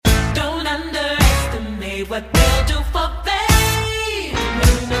what they'll do for fame.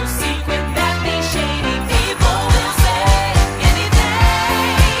 No secret that these shady people will say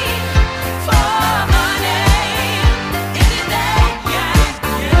anything for money. Anything,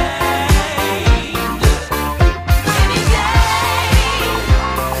 anything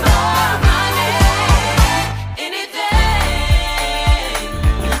for money. Anything.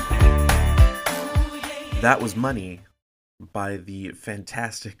 That was Money by the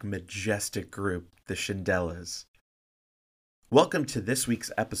fantastic, majestic group, the Shindellas. Welcome to this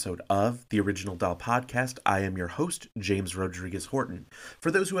week's episode of the Original Doll Podcast. I am your host, James Rodriguez Horton. For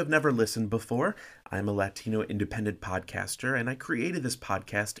those who have never listened before, I'm a Latino independent podcaster, and I created this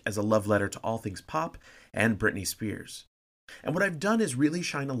podcast as a love letter to all things pop and Britney Spears. And what I've done is really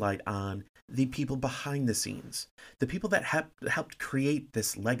shine a light on the people behind the scenes, the people that helped create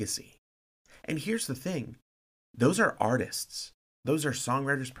this legacy. And here's the thing. Those are artists. Those are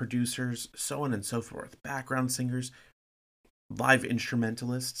songwriters, producers, so on and so forth, background singers, live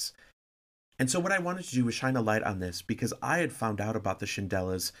instrumentalists. And so what I wanted to do was shine a light on this because I had found out about the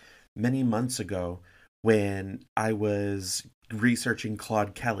Shindellas many months ago when I was researching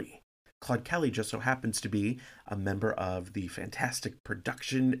Claude Kelly. Claude Kelly just so happens to be a member of the fantastic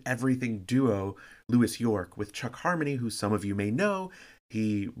production everything duo Louis York with Chuck Harmony, who some of you may know.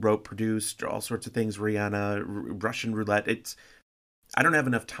 He wrote, produced all sorts of things, Rihanna, Russian Roulette. I don't have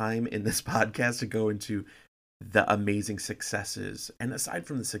enough time in this podcast to go into the amazing successes. And aside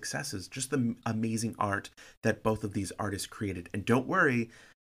from the successes, just the amazing art that both of these artists created. And don't worry,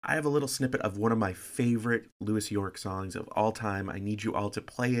 I have a little snippet of one of my favorite Louis York songs of all time. I need you all to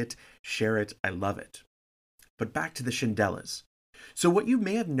play it, share it. I love it. But back to the Shindellas. So what you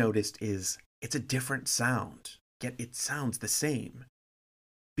may have noticed is it's a different sound, yet it sounds the same.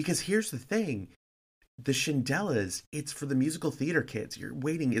 Because here's the thing, the Shindellas, it's for the musical theater kids. You're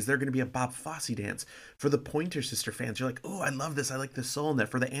waiting, is there going to be a Bob Fosse dance? For the Pointer Sister fans, you're like, oh, I love this, I like the soul in that.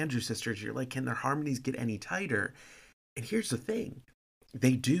 For the Andrews Sisters, you're like, can their harmonies get any tighter? And here's the thing,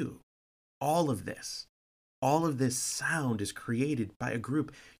 they do. All of this sound is created by a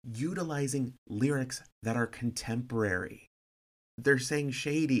group utilizing lyrics that are contemporary. They're saying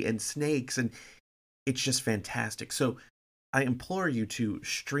shady and snakes, and it's just fantastic. So I implore you to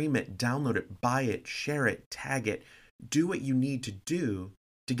stream it, download it, buy it, share it, tag it, do what you need to do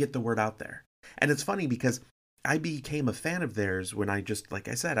to get the word out there. And it's funny because I became a fan of theirs when I just, like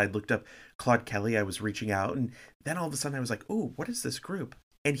I said, I looked up Claude Kelly, I was reaching out, and then all of a sudden I was like, oh, what is this group?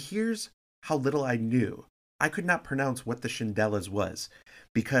 And here's how little I knew. I could not pronounce what the Shindellas was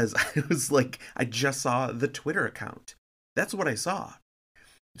because I was like, I just saw the Twitter account. That's what I saw.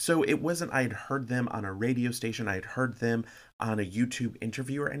 So it wasn't I had heard them on a radio station, I had heard them on a YouTube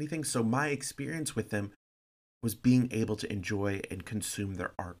interview or anything. So my experience with them was being able to enjoy and consume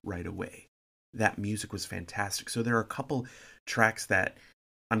their art right away. That music was fantastic. So there are a couple tracks that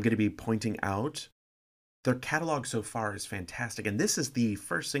I'm going to be pointing out. Their catalog so far is fantastic. And this is the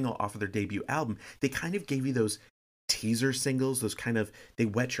first single off of their debut album. They kind of gave you those teaser singles, they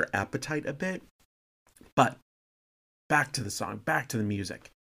whet your appetite a bit. But back to the song, back to the music.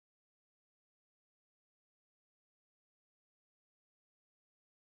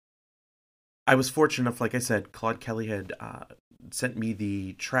 I was fortunate enough, like I said, Claude Kelly had sent me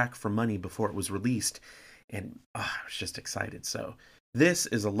the track for Money before it was released, and I was just excited. So this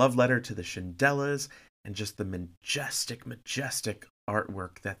is a love letter to the Shindellas and just the majestic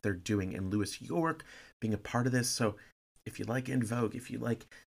artwork that they're doing, and Louis York being a part of this. So if you like In Vogue, if you like,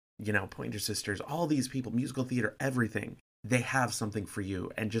 Pointer Sisters, all these people, musical theater, everything, they have something for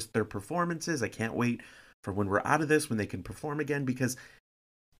you. And just their performances, I can't wait for when we're out of this, when they can perform again, because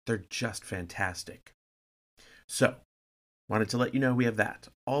they're just fantastic. So, wanted to let you know we have that.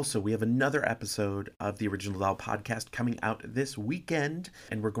 Also, we have another episode of the Original Doll Podcast coming out this weekend,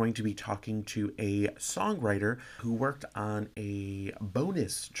 and we're going to be talking to a songwriter who worked on a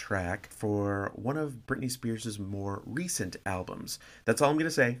bonus track for one of Britney Spears' more recent albums. That's all I'm going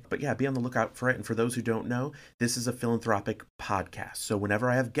to say, but yeah, be on the lookout for it. And for those who don't know, this is a philanthropic podcast. So whenever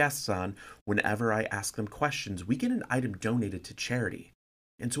I have guests on, whenever I ask them questions, we get an item donated to charity.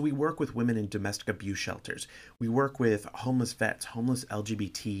 And so we work with women in domestic abuse shelters. We work with homeless vets, homeless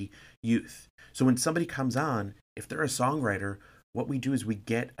LGBT youth. So when somebody comes on, if they're a songwriter, what we do is we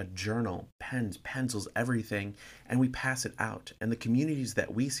get a journal, pens, pencils, everything, and we pass it out. And the communities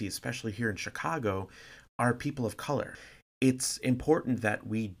that we see, especially here in Chicago, are people of color. It's important that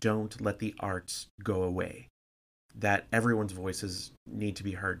we don't let the arts go away, that everyone's voices need to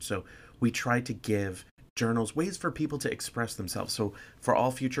be heard. So we try to give journals, ways for people to express themselves. So for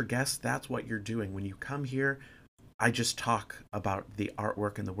all future guests, that's what you're doing. When you come here, I just talk about the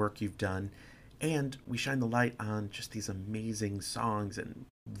artwork and the work you've done. And we shine the light on just these amazing songs and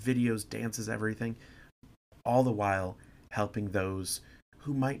videos, dances, everything, all the while helping those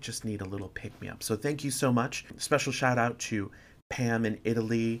who might just need a little pick-me-up. So thank you so much. Special shout out to Pam in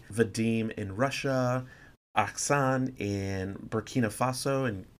Italy, Vadim in Russia, Aksan in Burkina Faso,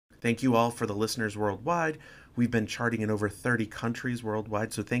 and thank you all for the listeners worldwide. We've been charting in over 30 countries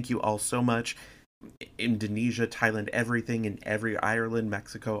worldwide, so thank you all so much. Indonesia, Thailand, everything in every Ireland,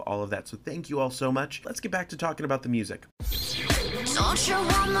 Mexico, all of that. So thank you all so much. Let's get back to talking about the music. Don't you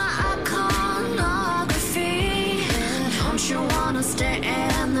want my iconography? Don't you wanna stay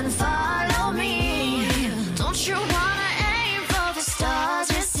and then follow me? Don't you wanna aim for the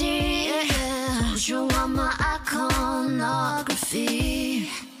stars you see? Don't you want my iconography?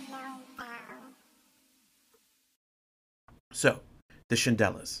 So, the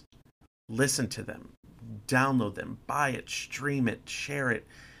Shindellas. Listen to them, download them, buy it, stream it, share it.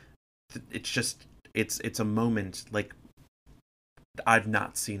 It's a moment like I've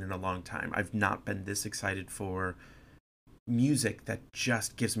not seen in a long time. I've not been this excited for music that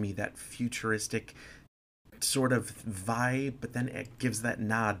just gives me that futuristic sort of vibe, but then it gives that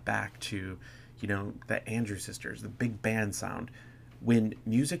nod back to, the Andrew Sisters, the big band sound. When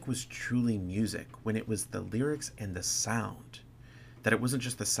music was truly music, when it was the lyrics and the sound. That it wasn't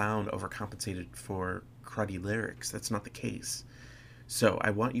just the sound overcompensated for cruddy lyrics. That's not the case. So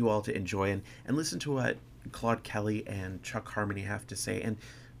I want you all to enjoy and listen to what Claude Kelly and Chuck Harmony have to say and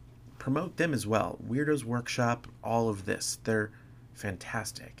promote them as well. Weirdos Workshop, all of this. They're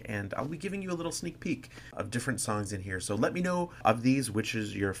fantastic. And I'll be giving you a little sneak peek of different songs in here. So let me know of these, which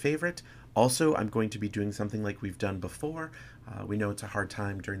is your favorite. Also, I'm going to be doing something like we've done before. We know it's a hard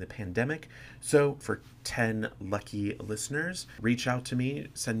time during the pandemic. So for 10 lucky listeners, reach out to me,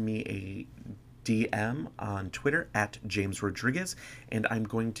 send me a DM on Twitter at James Rodriguez, and I'm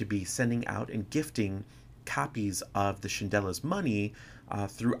going to be sending out and gifting copies of the Shindellas Money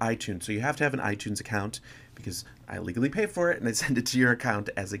through iTunes. So you have to have an iTunes account because I legally pay for it and I send it to your account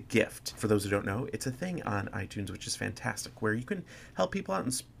as a gift. For those who don't know, it's a thing on iTunes, which is fantastic, where you can help people out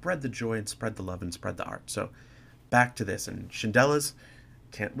and spread the joy and spread the love and spread the art. So back to this. And Shindellas,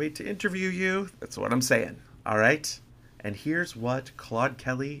 can't wait to interview you. That's what I'm saying. All right. And here's what Claude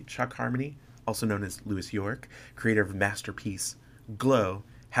Kelly, Chuck Harmony, also known as Louis York, creator of Masterpiece Glow,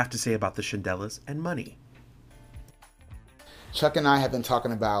 have to say about the Shindellas and money. Chuck and I have been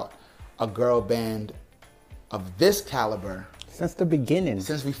talking about a girl band of this caliber since the beginning.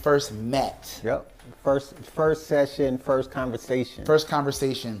 Since we first met. Yep. First session, first conversation. First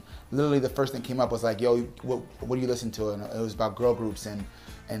conversation. Literally the first thing came up was like, yo, what do you listen to? And it was about girl groups and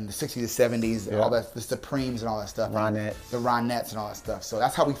the 60s, 70s, Yep. all that, the Supremes and all that stuff. Ronettes. The Ronettes and all that stuff. So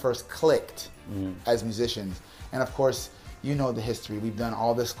that's how we first clicked as musicians. And of course, you know the history. We've done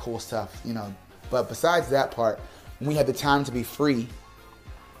all this cool stuff, But besides that part, when we had the time to be free,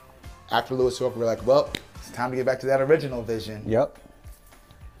 after Louis York, we were like, well, it's time to get back to that original vision. Yep.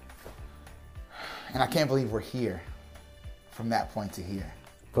 And I can't believe we're here from that point to here.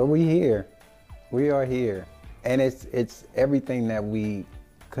 But we here. We are here. And it's everything that we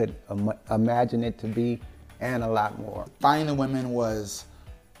could imagine it to be and a lot more. Finding the Women was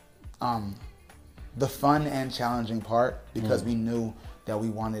the fun and challenging part because we knew that we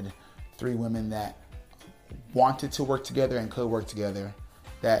wanted three women that wanted to work together and could work together,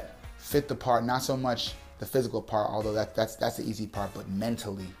 that fit the part, not so much the physical part, although that's the easy part, but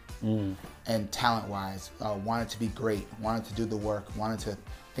mentally and talent-wise, wanted to be great, wanted to do the work, wanted to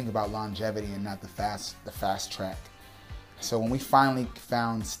think about longevity and not the fast track. So when we finally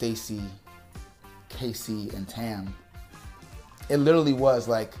found Stacy, Casey, and Tam, it literally was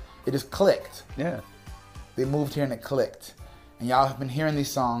like, it just clicked. Yeah. They moved here and it clicked. And y'all have been hearing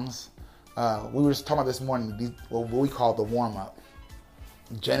these songs. We were just talking about this morning, what we call the warm-up.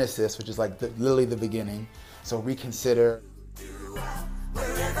 Genesis, which is like literally the beginning. So Reconsider.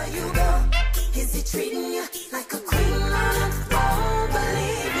 Wherever you go, is he treating you like a queen? Won't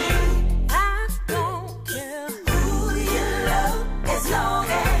believe me. I don't care who you love, as long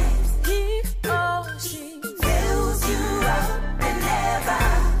as he or she fills you up and never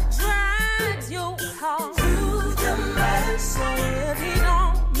drags your heart through the mud. So if he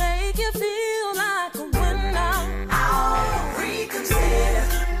don't make you feel like a winner, I'll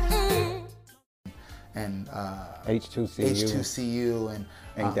reconsider. And H2CU. and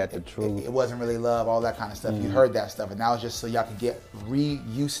Ain't That the Truth? It wasn't really love, all that kind of stuff. You heard that stuff, and that was just so y'all could get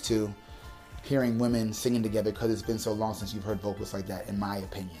used to hearing women singing together, because it's been so long since you've heard vocals like that, in my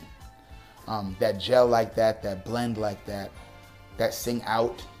opinion. That gel like that blend like that sing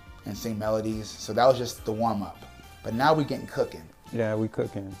out and sing melodies. So that was just the warm up. But now we're getting cooking. Yeah, we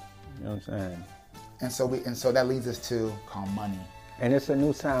cooking. You know what I'm saying? And so that leads us to called Money. And it's a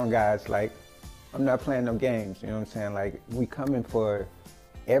new sound, guys. Like, I'm not playing no games, you know what I'm saying? Like, we coming for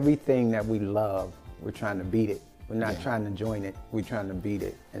everything that we love. We're trying to beat it. We're not trying to join it. We're trying to beat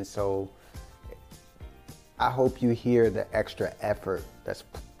it. And so I hope you hear the extra effort that's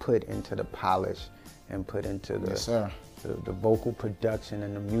put into the polish and put into the vocal production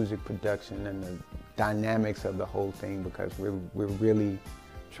and the music production and the dynamics of the whole thing, because we're really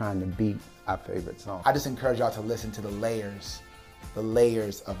trying to beat our favorite song. I just encourage y'all to listen to the layers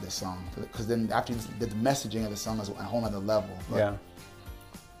of the song, because then after the messaging of the song is a whole other level. But yeah.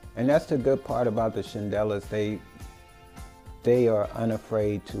 And that's the good part about the Shindellas. They are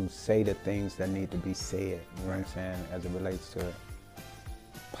unafraid to say the things that need to be said, you know what I'm saying, as it relates to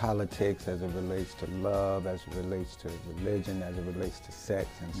politics, as it relates to love, as it relates to religion, as it relates to sex,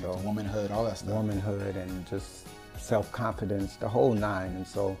 and so womanhood, all that stuff. Womanhood and just self-confidence, the whole nine. And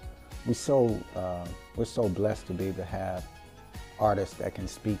so we're so blessed to be able to have artists that can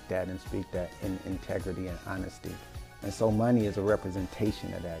speak that in integrity and honesty. And so Money is a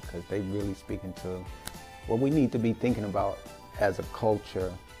representation of that, because they really speaking to what we need to be thinking about as a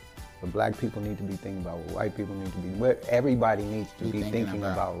culture. What Black people need to be thinking about, what white people need to be, what everybody needs to be thinking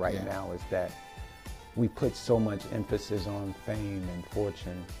about right now is that we put so much emphasis on fame and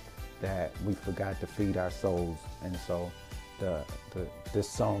fortune that we forgot to feed our souls. And so this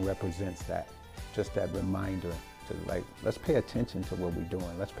song represents that, just that reminder to, like, let's pay attention to what we're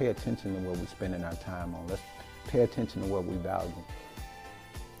doing. Let's pay attention to what we're spending our time on. Let's pay attention to what we value.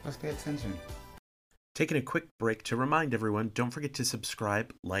 Let's pay attention. Taking a quick break to remind everyone, don't forget to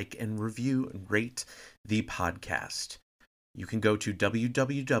subscribe, like, and review and rate the podcast. You can go to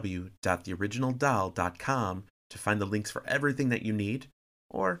www.theoriginaldoll.com to find the links for everything that you need,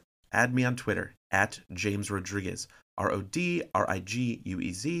 or add me on Twitter at James Rodriguez, RODRIGUEZ,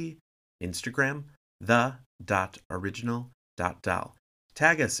 Instagram, the.original.doll.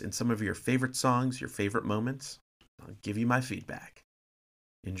 Tag us in some of your favorite songs, your favorite moments. I'll give you my feedback.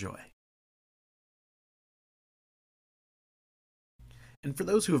 Enjoy. And for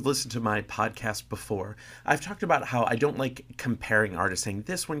those who have listened to my podcast before, I've talked about how I don't like comparing artists, saying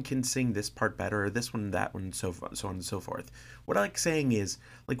this one can sing this part better, or this one, that one, so on and so forth. What I like saying is,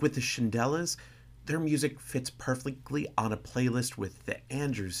 like with the Shindellas, their music fits perfectly on a playlist with the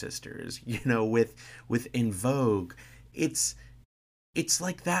Andrews Sisters, with In Vogue. It's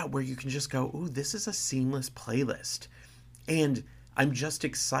like that, where you can just go, ooh, this is a seamless playlist. And I'm just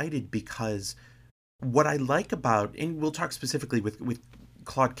excited because what I like about, and we'll talk specifically with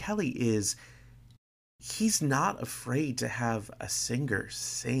Claude Kelly, is he's not afraid to have a singer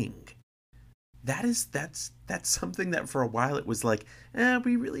sing. That's something that for a while it was like,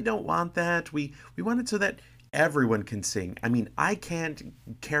 we really don't want that. We want it so that everyone can sing. I mean, I can't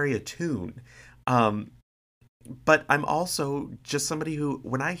carry a tune. But I'm also just somebody who,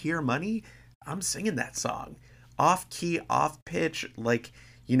 when I hear Money, I'm singing that song. Off key, off pitch, like,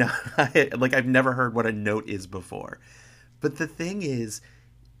 like I've never heard what a note is before. But the thing is,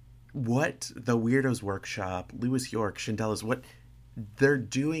 what the Weirdos Workshop, Lewis York, Shindellas, what they're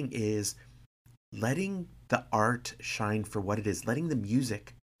doing is letting the art shine for what it is, letting the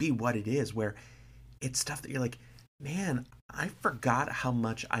music be what it is, where it's stuff that you're like, man, I forgot how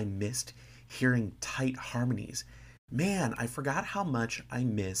much I missed hearing tight harmonies. Man, I forgot how much I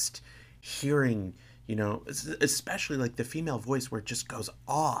missed hearing, especially like the female voice where it just goes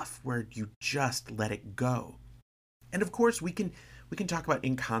off, where you just let it go. And of course, we can talk about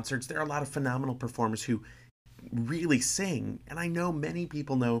in concerts. There are a lot of phenomenal performers who really sing, and I know many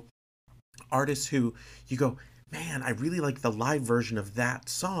people know artists who you go, man, I really like the live version of that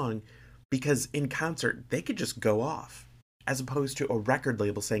song, because in concert they could just go off, as opposed to a record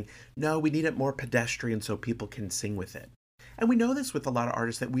label saying, no, we need it more pedestrian so people can sing with it. And we know this with a lot of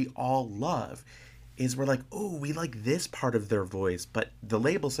artists that we all love, is we're like, oh, we like this part of their voice, but the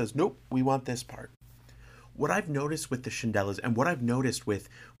label says, nope, we want this part. What I've noticed with the Shindellas, and what I've noticed with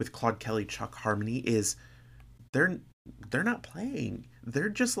Claude Kelly, Chuck Harmony, is they're not playing. They're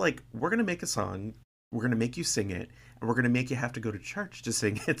just like, we're going to make a song, we're going to make you sing it, and we're going to make you have to go to church to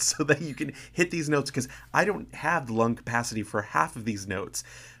sing it so that you can hit these notes, because I don't have the lung capacity for half of these notes,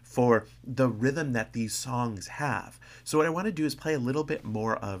 for the rhythm that these songs have. So what I want to do is play a little bit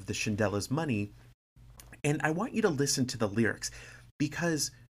more of the Shindellas' Money, and I want you to listen to the lyrics,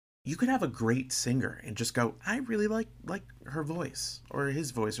 because you could have a great singer and just go, I really like her voice, or his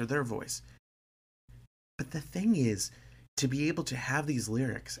voice, or their voice. But the thing is, to be able to have these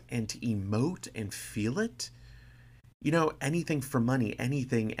lyrics and to emote and feel it, anything for money,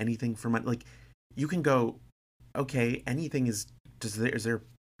 anything for money. Like, you can go, okay, anything is there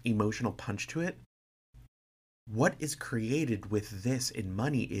emotional punch to it. What is created with this in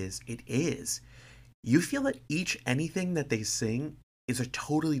Money is you feel that anything that they sing is a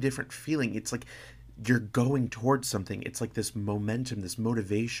totally different feeling. It's like you're going towards something. It's like this momentum, this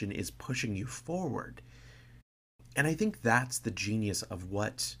motivation is pushing you forward. And I think that's the genius of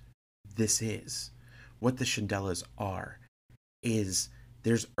what this is, what the Shindellas are, is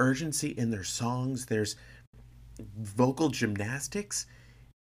there's urgency in their songs, there's vocal gymnastics,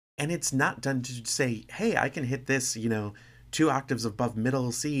 and it's not done to say, hey, I can hit this, 2 octaves above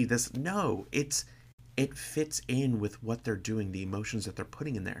middle C. No, it fits in with what they're doing, the emotions that they're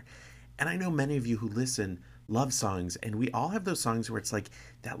putting in there. And I know many of you who listen love songs, and we all have those songs where it's like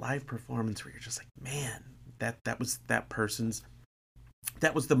that live performance where you're just like, man, that was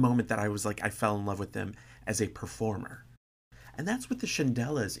the moment that I was like, I fell in love with them as a performer. And that's what the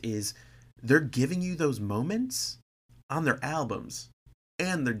Shindellas is. They're giving you those moments on their albums,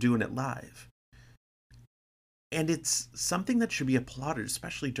 and they're doing it live. And it's something that should be applauded,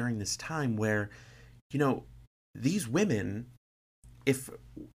 especially during this time where, these women, if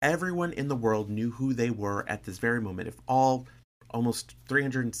everyone in the world knew who they were at this very moment, if all almost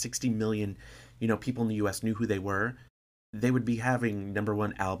 360 million, people in the US knew who they were, they would be having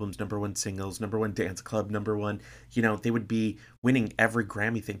 #1 albums, #1 singles, #1 dance club, #1, they would be winning every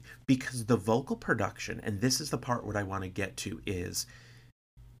Grammy thing, because the vocal production, and this is the part what I want to get to, is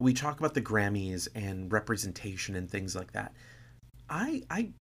we talk about the Grammys and representation and things like that.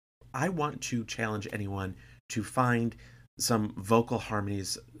 I want to challenge anyone to find some vocal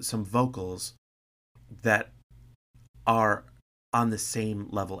harmonies, some vocals that are on the same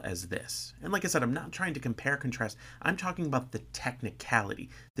level as this. And like I said, I'm not trying to compare, contrast. I'm talking about the technicality,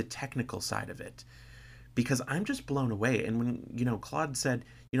 the technical side of it. Because I'm just blown away. And when, Claude said,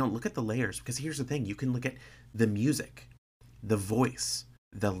 look at the layers. Because here's the thing. You can look at the music, the voice,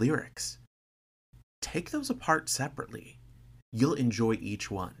 the lyrics. Take those apart separately. You'll enjoy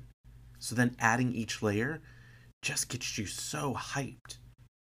each one. So then adding each layer just gets you so hyped.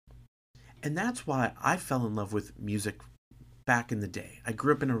 And that's why I fell in love with music back in the day. I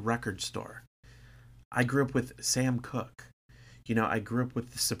grew up in a record store. I grew up with Sam Cooke. I grew up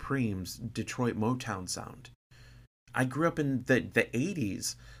with the Supremes, Detroit Motown sound. I grew up in the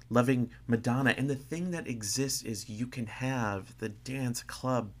 80s loving Madonna. And the thing that exists is you can have the dance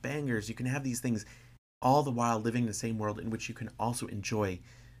club bangers. You can have these things all the while living in the same world in which you can also enjoy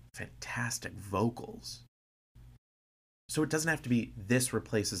fantastic vocals. So it doesn't have to be this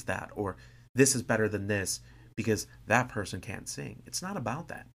replaces that, or this is better than this because that person can't sing. It's not about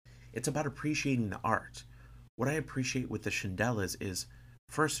that. It's about appreciating the art. What I appreciate with the Shindellas is,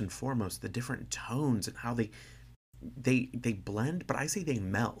 first and foremost, the different tones and how they blend, but I say they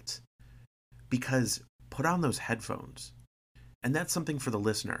melt. Because put on those headphones. And that's something for the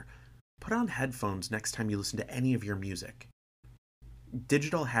listener. Put on headphones next time you listen to any of your music.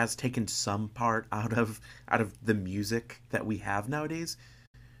 Digital has taken some part out of the music that we have nowadays.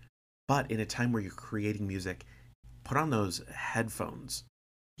 But in a time where you're creating music, put on those headphones.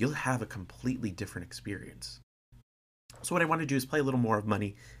 You'll have a completely different experience. So what I want to do is play a little more of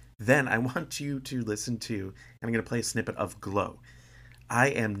Money. Then I want you to listen to, and I'm going to play a snippet of Glow. I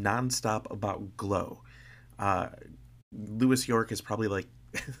am nonstop about Glow. Lewis York is probably like,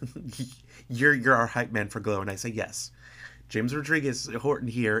 you're our hype man for Glow. And I say yes. James Rodriguez Horton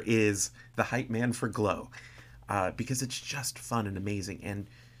here is the hype man for Glow. Because it's just fun and amazing. And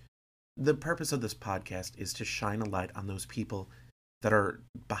the purpose of this podcast is to shine a light on those people that are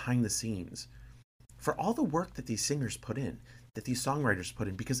behind the scenes for all the work that these singers put in, that these songwriters put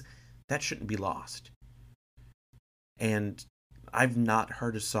in, because that shouldn't be lost. And I've not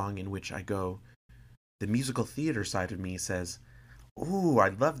heard a song in which I go, the musical theater side of me says, ooh, I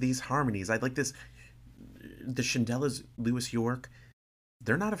love these harmonies. I like this. The Shindellas, Lewis York,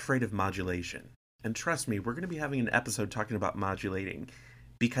 they're not afraid of modulation. And trust me, we're going to be having an episode talking about modulating,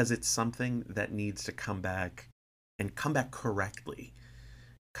 because it's something that needs to come back, and come back correctly.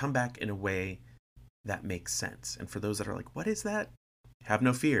 Come back in a way that makes sense. And for those that are like, what is that? Have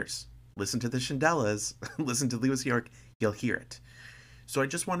no fears. Listen to the Shindellas. Listen to Lewis York. You'll hear it. So I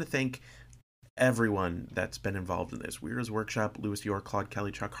just want to thank everyone that's been involved in this. Weir's Workshop, Lewis York, Claude,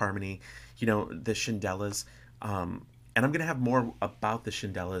 Kelly, Chuck Harmony, the Shindellas. And I'm going to have more about the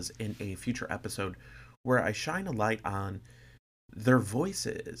Shindellas in a future episode where I shine a light on their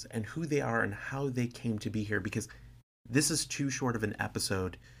voices and who they are and how they came to be here, because this is too short of an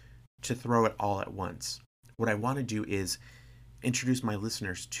episode to throw it all at once. What I want to do is introduce my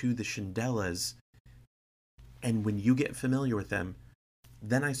listeners to the Shindellas, and when you get familiar with them,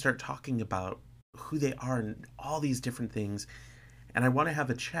 then I start talking about who they are and all these different things, And I want to have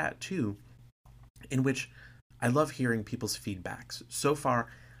a chat too, in which I love hearing people's feedbacks. So far,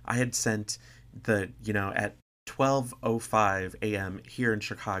 I had sent at 12:05 a.m. here in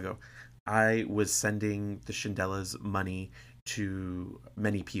Chicago, I was sending the Shindellas money to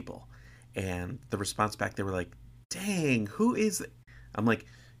many people. And the response back, they were like, dang, who is it? I'm like,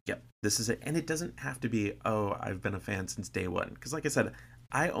 yep, this is it. And it doesn't have to be, oh, I've been a fan since day one. Because like I said,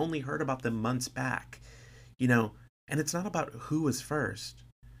 I only heard about them months back, and it's not about who was first.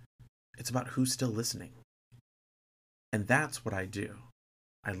 It's about who's still listening. And that's what I do.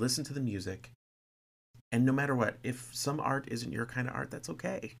 I listen to the music, and no matter what, if some art isn't your kind of art, that's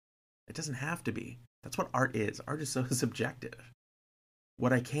okay. It doesn't have to be. That's what art is. Art is so subjective.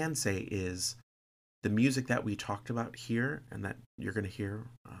 What I can say is the music that we talked about here and that you're going to hear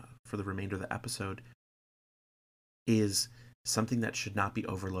for the remainder of the episode is something that should not be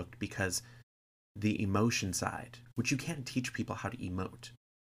overlooked, because the emotion side, which you can't teach people how to emote,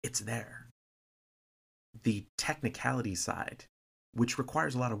 it's there. The technicality side, which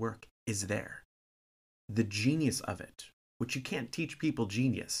requires a lot of work, is there. The genius of it, which you can't teach people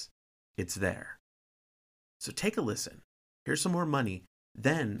genius, it's there. So take a listen. Here's some more money.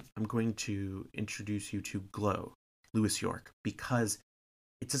 Then I'm going to introduce you to Glow, Louis York, because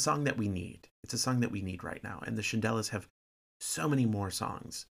it's a song that we need. It's a song that we need right now. And the Shindellas have so many more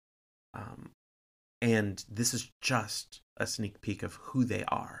songs. And this is just a sneak peek of who they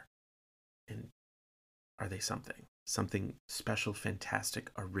are. And are they something? Something special, fantastic,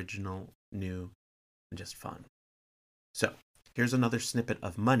 original, new, and just fun. So here's another snippet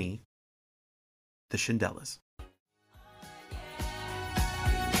of Money, the Shindellas.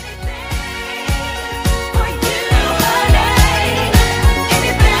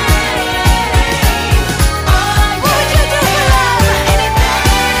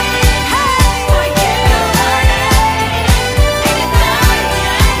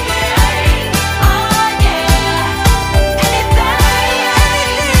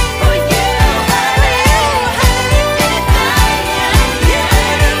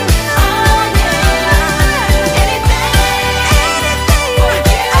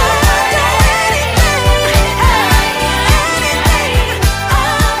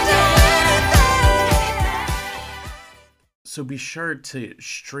 So be sure to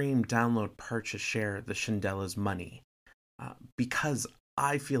stream, download, purchase, share the Shindellas Money, because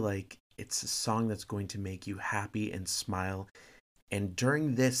I feel like it's a song that's going to make you happy and smile. And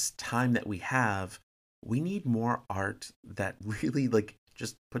during this time that we have, we need more art that really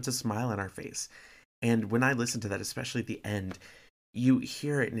just puts a smile on our face. And when I listen to that, especially at the end, you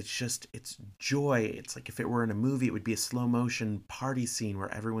hear it and it's joy. It's like if it were in a movie, it would be a slow motion party scene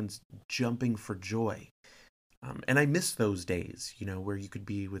where everyone's jumping for joy. And I miss those days, where you could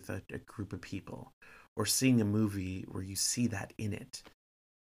be with a group of people or seeing a movie where you see that in it.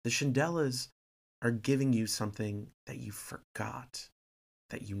 The Shindellas are giving you something that you forgot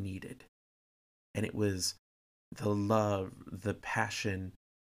that you needed. And it was the love, the passion,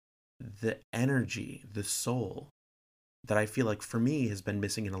 the energy, the soul that I feel like for me has been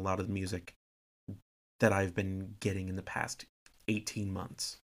missing in a lot of the music that I've been getting in the past 18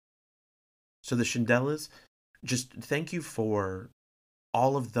 months. So the Shindellas, just thank you for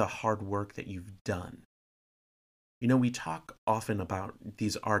all of the hard work that you've done. We talk often about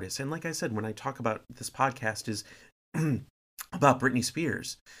these artists, and like I said, when I talk about this podcast is about Britney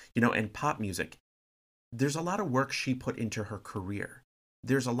Spears, and pop music. There's a lot of work she put into her career.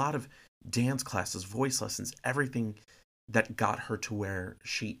 There's a lot of dance classes, voice lessons, everything that got her to where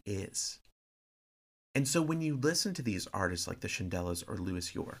she is. And so when you listen to these artists like the Shindellas or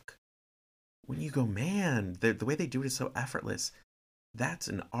Louis York, when you go, man, the way they do it is so effortless, that's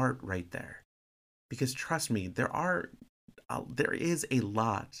an art right there. Because trust me, there is a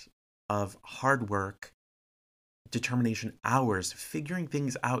lot of hard work, determination, hours, figuring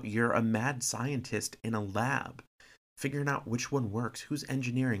things out. You're a mad scientist in a lab, figuring out which one works, who's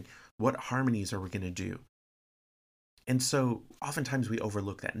engineering, what harmonies are we going to do. And so oftentimes we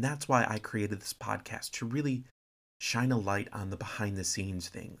overlook that. And that's why I created this podcast, to really shine a light on the behind the scenes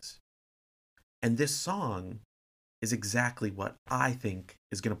things. And this song is exactly what I think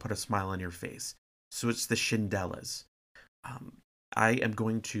is going to put a smile on your face. So it's the Shindellas. I am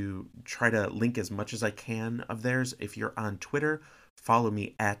going to try to link as much as I can of theirs. If you're on Twitter, follow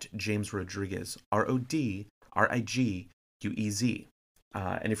me at James Rodriguez, RODRIGUEZ.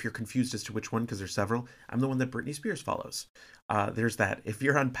 And if you're confused as to which one, because there's several, I'm the one that Britney Spears follows. There's that. If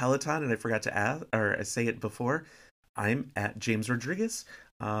you're on Peloton and I forgot to add or say it before, I'm at James Rodriguez.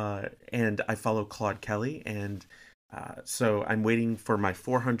 And I follow Claude Kelly, and so I'm waiting for my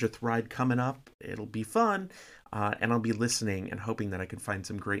 400th ride coming up. It'll be fun. and I'll be listening and hoping that I can find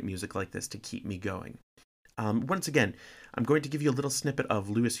some great music like this to keep me going. Once again, I'm going to give you a little snippet of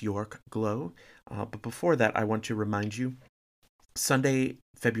Louis York, Glow, but before that, I want to remind you, Sunday,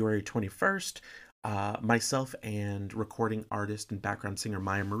 February 21st, myself and recording artist and background singer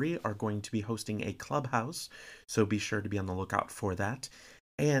Maya Marie are going to be hosting a clubhouse, so be sure to be on the lookout for that.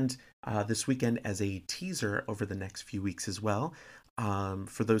 And this weekend, as a teaser over the next few weeks as well,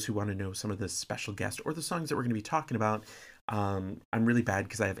 for those who want to know some of the special guests or the songs that we're going to be talking about, I'm really bad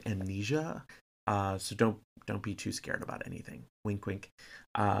because I have amnesia, so don't be too scared about anything. Wink, wink.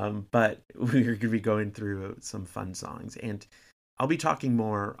 But we're going to be going through some fun songs, and I'll be talking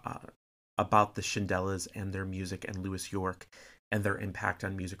more about the Shindellas and their music and Louis York and their impact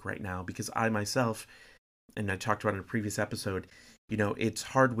on music right now, because I myself, and I talked about it in a previous episode, you know, it's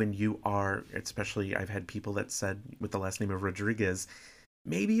hard when you are, especially I've had people that said with the last name of Rodriguez,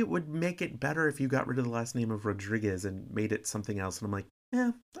 maybe it would make it better if you got rid of the last name of Rodriguez and made it something else. And I'm like,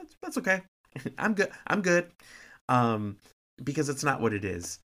 yeah, that's okay. I'm good. Because it's not what it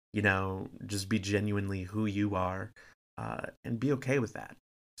is, you know, just be genuinely who you are, and be okay with that.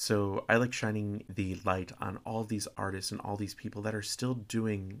 So I like shining the light on all these artists and all these people that are still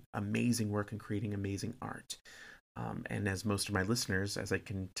doing amazing work and creating amazing art. And as most of my listeners, as I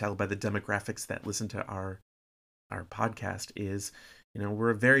can tell by the demographics that listen to our podcast, is, you know,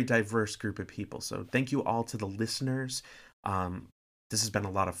 we're a very diverse group of people. So thank you all to the listeners. This has been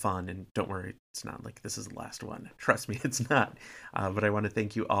a lot of fun, and don't worry, it's not like this is the last one. Trust me, it's not. But I want to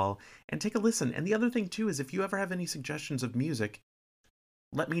thank you all and take a listen. And the other thing too is, if you ever have any suggestions of music,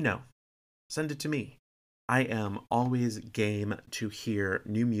 let me know. Send it to me. I am always game to hear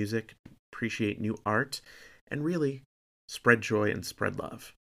new music, appreciate new art, and really spread joy and spread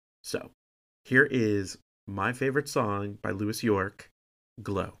love. So here is my favorite song by Louis York,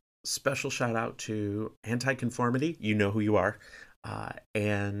 Glow. Special shout out to Anti-Conformity. You know who you are.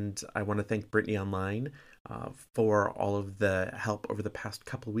 And I want to thank Brittany Online for all of the help over the past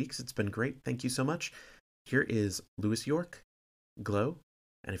couple of weeks. It's been great. Thank you so much. Here is Louis York, Glow.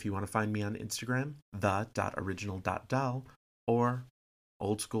 And if you want to find me on Instagram, the.original.doll, or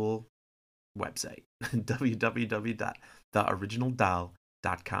old school website,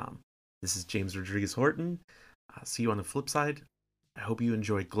 www.theoriginaldoll.com. This is James Rodriguez Horton. See you on the flip side. I hope you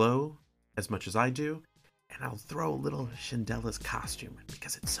enjoy Glow as much as I do. And I'll throw a little Shindellas costume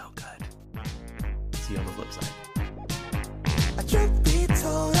because it's so good. See you on the flip side. Truth be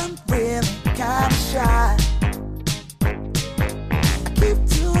told, I'm really kinda shy. I keep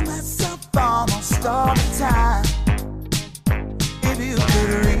to myself almost all the time. If you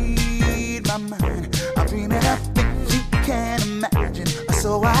could read my mind, I'm dreaming of things you can't imagine.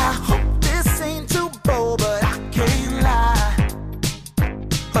 So I hope this ain't too bold, but I can't lie.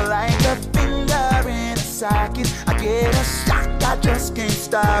 Like a finger in a socket, I get a shock, I just can't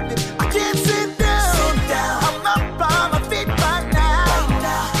stop it. I can't sit down. I'm up on my feet right now.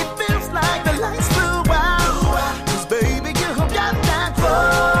 It feels like the lights blew out. 'Cause baby, you got that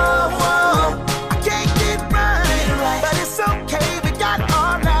glow. I can't get right, but it's okay, we got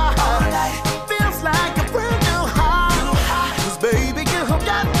all night. It feels like a brand new high. 'Cause baby, you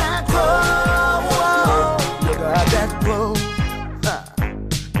got that glow. You got that glow.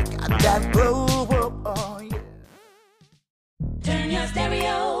 That glow, oh yeah. Turn your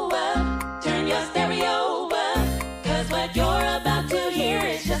stereo up, turn your stereo up, 'cause what you're about to hear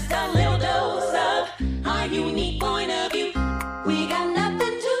is just a little dose of our unique point of view. We got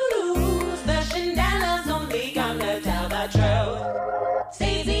nothing to lose, the Shindellas only come to tell the truth.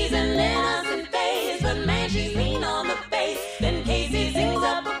 Stacey's an innocent face, but man, she's mean on the face. Then Casey sings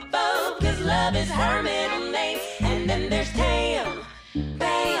up above, 'cause love is her middle name. And then there's Tam,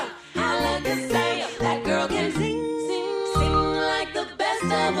 Bam, that girl can sing like the best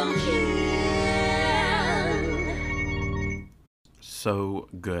of them can. So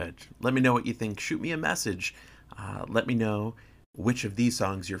good. Let me know what you think. Shoot me a message. Let me know which of these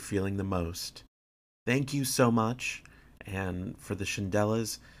songs you're feeling the most. Thank you so much. And for the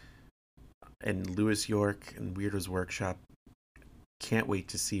Shindellas and Louis York and Weirdo's Workshop, can't wait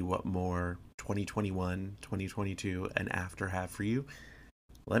to see what more 2021, 2022, and after have for you.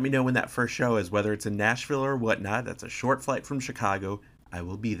 Let me know when that first show is, whether it's in Nashville or whatnot. That's a short flight from Chicago. I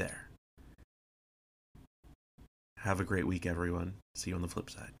will be there. Have a great week, everyone. See you on the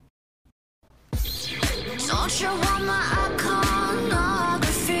flip side. Don't you want my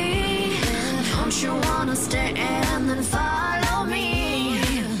iconography? Don't you want to stay